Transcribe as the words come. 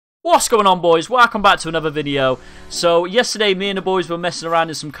What's going on, boys? Welcome back to another video. So yesterday me and the boys were messing around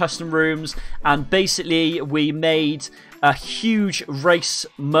in some custom rooms, and basically we made a huge race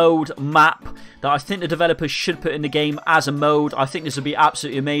mode map that I think the developers should put in the game as a mode. I think this would be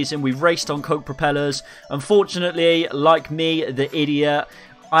absolutely amazing. We raced on coke propellers. Unfortunately, like me, the idiot,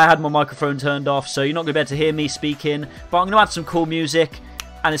 I had my microphone turned off, so you're not going to be able to hear me speaking, but I'm going to add some cool music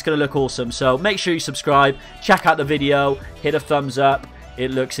and it's going to look awesome. So make sure you subscribe, check out the video, hit a thumbs up.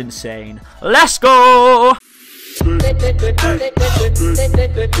 It looks insane. Let's go!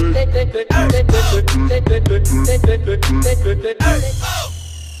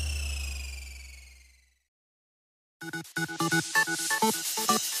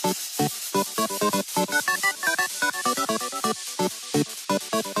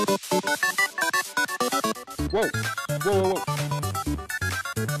 Whoa, whoa, whoa, whoa.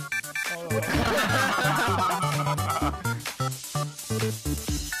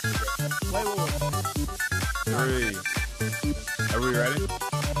 Three. Are we ready?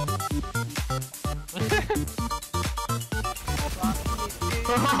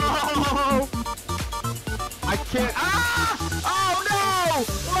 Oh! I can't. Ah! Oh no!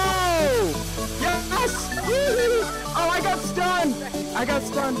 Whoa! Yes! Woo! Oh, I got stunned! I got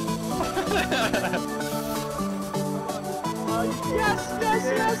stunned. Yes, yes,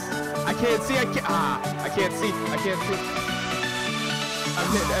 yes! I can't see. I can't see. I can't see. I'm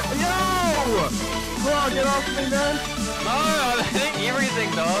hitting. Yo! Come on, get off me, man! No, I think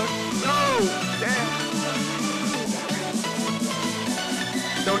everything, dog. No! Damn!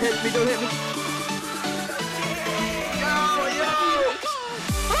 Don't hit me, don't hit me! Yo!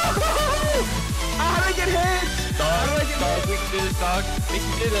 How did I get hit? Dog, we can do this, dog. We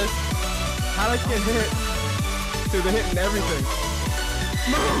can do this. How did I get hit? Dude, they're hitting everything.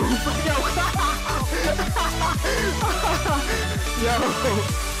 Move! Yo! Yo!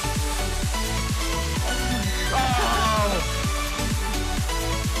 Oh!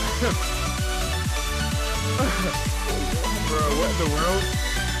 Bro, what in the world?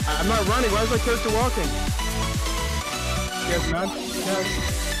 I'm not running. Why is my character walking? Yes, man. Yes.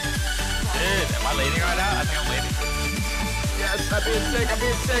 Dude, am I leading right now? I think I'm leading. Yes, I'm being sick. I'm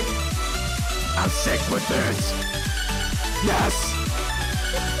being sick. I'm sick with this. Yes.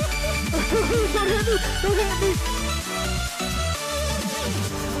 Don't hit me. Don't hit me.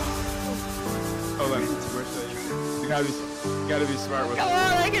 Hold on. Where should I? You gotta be smart with it. Come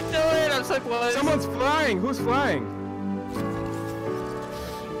on, I can do it. I'm so close. Someone's flying. Who's flying?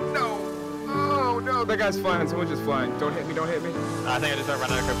 No. Oh no, that guy's flying. Someone's just flying. Don't hit me. Don't hit me. I think I just started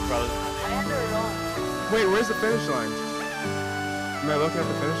running out of brothers. Wait, where's the finish line? Am I looking at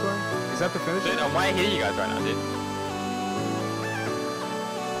the finish line? Is that the finish Dude, line? I'm right here, you guys, right now, dude.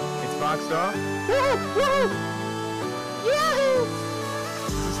 It's boxed off. Woo! Woo! Yahoo!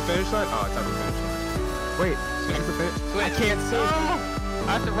 Is this the finish line? Oh, it's not the finish line. Wait, is this the finish? Wait, I can't see. I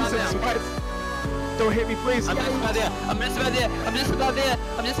have to run This is now. sweat. Don't hit me, please. I'm just about there. I'm just about there. I'm just about there.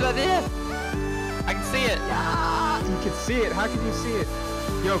 I'm just about there. I can see it. You can see it. How can you see it?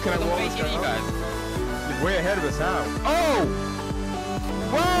 Yo, can I I'm wall way this ahead guy of you up? guys. He's way ahead of us. How? Oh!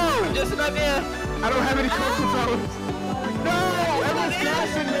 Whoa! I'm just about there. I don't have any cocoa phones. No! Everyone's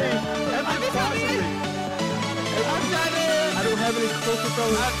passing me. Everyone's passing me. I've done it. I don't have any cocoa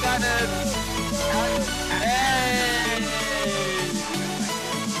phones. I've done it. Hey!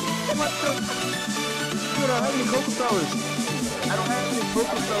 What the? Dude, I don't have any cocoa phones. I don't have any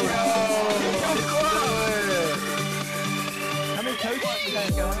cocoa phones. How many cocoa you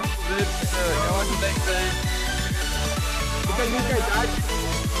guys got? What's the next thing? Because this guy died.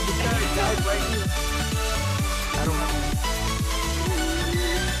 This guy died right here. I don't have any.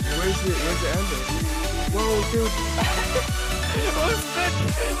 Where's the ending? Whoa, dude. What's that?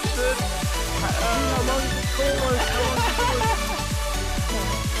 How long is this for? How long is this for?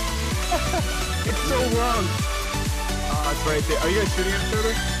 It's so long. Oh, it's right there. Are you guys shooting at each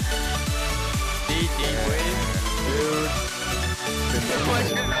other? DJ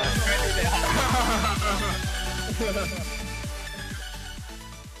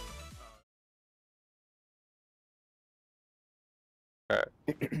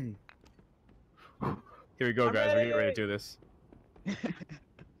Here we go, guys. We're getting ready to do this.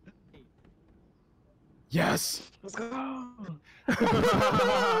 Yes! Let's go.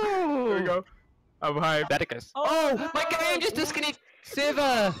 Here we go. I'm hyped. Baticus. Oh! My game just disconnected.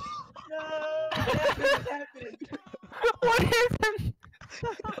 Server. No! What happened? What happened?